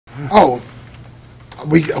Oh, are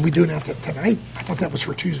we doing that tonight? I thought that was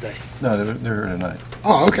for Tuesday. No, they're here tonight.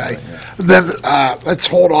 Oh, okay. Yeah. Then let's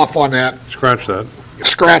hold off on that. Scratch that.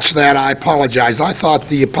 Scratch that. I apologize. I thought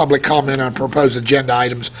the public comment on proposed agenda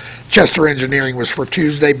items, Chester Engineering, was for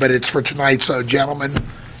Tuesday, but it's for tonight. So, gentlemen,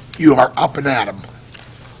 you are up and at 'em.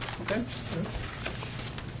 Okay.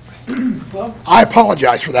 Well, I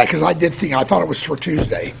apologize for that because I thought it was for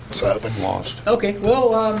Tuesday. So, but Lost. okay.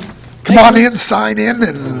 Well, come on in, sign in,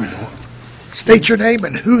 and state your name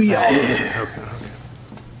and who you are.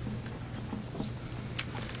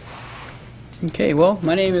 okay. Well,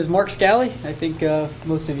 my name is Mark Scally. I think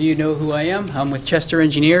most of you know who I am. I'm with Chester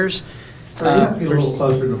Engineers. Sir, you have to get a little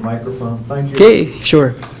closer to the microphone. Thank you. Okay,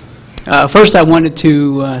 sure. First, I wanted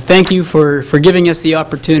to thank you for giving us the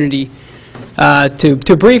opportunity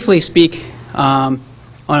to briefly speak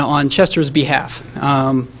on Chester's behalf.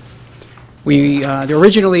 We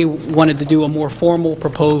originally wanted to do a more formal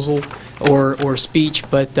proposal or speech,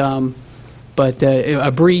 but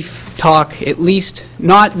a brief talk, at least,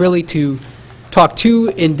 not really to talk too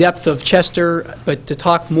in depth of Chester, but to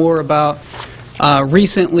talk more about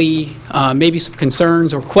recently maybe some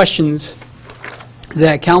concerns or questions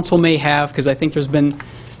that council may have, because I think there's been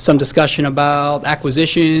some discussion about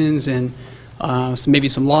acquisitions and maybe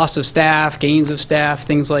some loss of staff, gains of staff,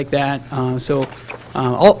 things like that. So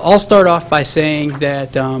I'll start off by saying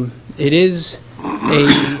that it is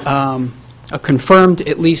a confirmed,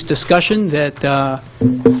 at least, discussion that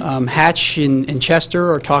Hatch and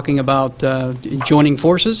Chester are talking about joining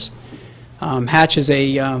forces. Hatch is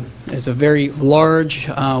a very large,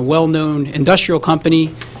 well-known industrial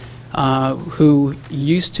company who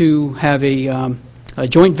used to have a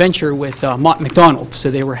joint venture with Mott MacDonald.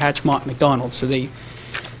 So they were Hatch Mott MacDonald. So they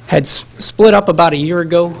had split up about a year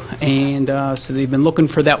ago, and so they've been looking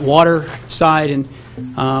for that water side,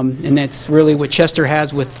 and that's really what Chester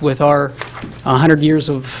has with our 100 years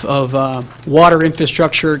of water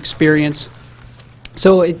infrastructure experience.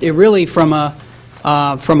 So it really, from a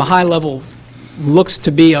high level, looks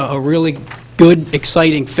to be a really good,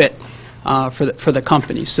 exciting fit for the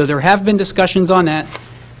company. So there have been discussions on that.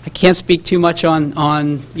 I can't speak too much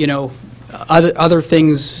on you know, other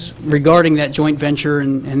things regarding that joint venture,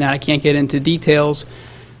 and that I can't get into details.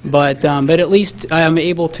 But at least I am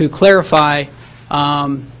able to clarify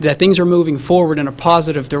that things are moving forward in a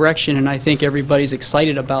positive direction, and I think everybody's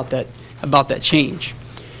excited about that change.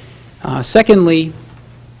 Secondly,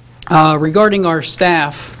 regarding our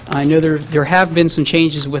staff, I know there have been some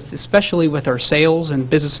changes especially with our sales and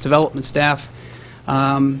business development staff.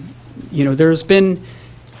 You know, there's been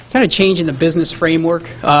kind of change in the business framework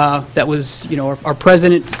that was, you know, our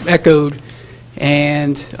president echoed,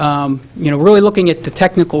 and you know, really looking at the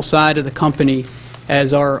technical side of the company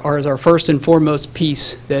as our first and foremost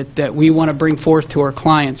piece that we want to bring forth to our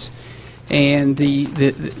clients. And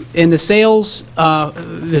the sales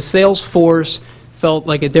force felt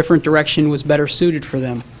like a different direction was better suited for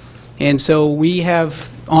them. And so we have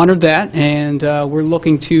honored that, and we're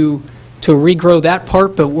looking to regrow that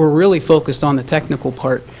part, but we're really focused on the technical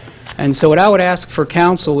part. And so what I would ask for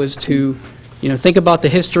council is to, you know, think about the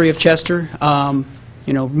history of Chester.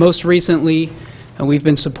 You know, most recently, we've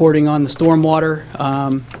been supporting on the stormwater,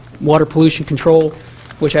 water pollution control,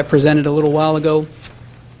 which I presented a little while ago.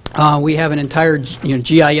 We have an entire, you know,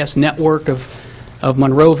 GIS network of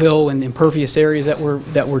Monroeville and impervious areas that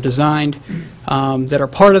were designed that are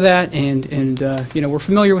part of that, and you know, we're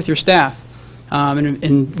familiar with your staff,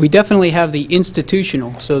 and we definitely have the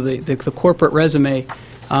institutional, so the corporate resume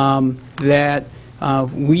that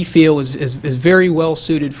we feel is very well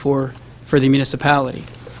suited for the municipality,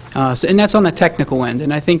 and that's on the technical end,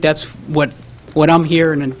 and I think that's what I'm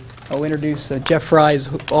here, and I'll introduce Jeff Fries,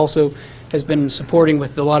 who also has been supporting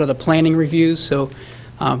with a lot of the planning reviews. So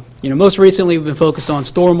you know, most recently we've been focused on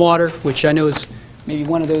stormwater, which I know is maybe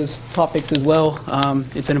one of those topics as well.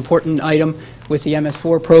 It's an important item with the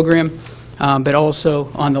MS4 program, but also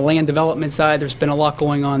on the land development side, there's been a lot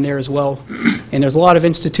going on there as well. And there's a lot of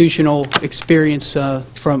institutional experience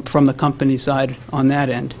from the company side on that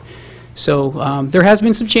end. So there has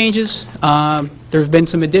been some changes. There's been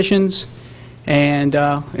some additions, and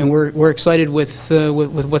we're excited with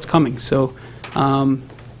what's coming. So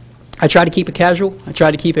I try to keep it casual, I try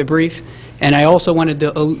to keep it brief, and I also wanted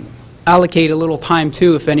to allocate a little time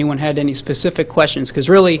too if anyone had any specific questions, because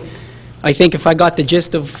really I think if I got the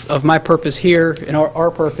gist of my purpose here, and our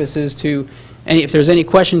purpose is to, and if there's any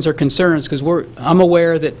questions or concerns, because I'm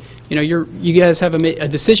aware that, you know, you guys have a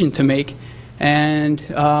decision to make, and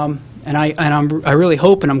I really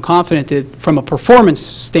hope and I'm confident that from a performance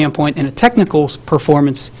standpoint and a technical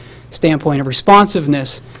performance standpoint of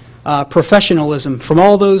responsiveness, professionalism, from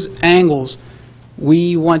all those angles,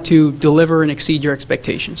 we want to deliver and exceed your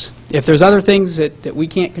expectations. If there's other things that we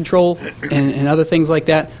can't control and other things like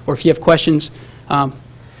that, or if you have questions,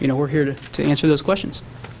 we're here to answer those questions.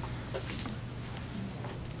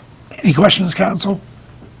 Any questions, council?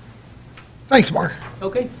 Thanks, Mark.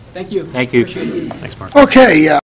 Okay, thank you. Thank you. Appreciate it. Thanks, Mark. Okay,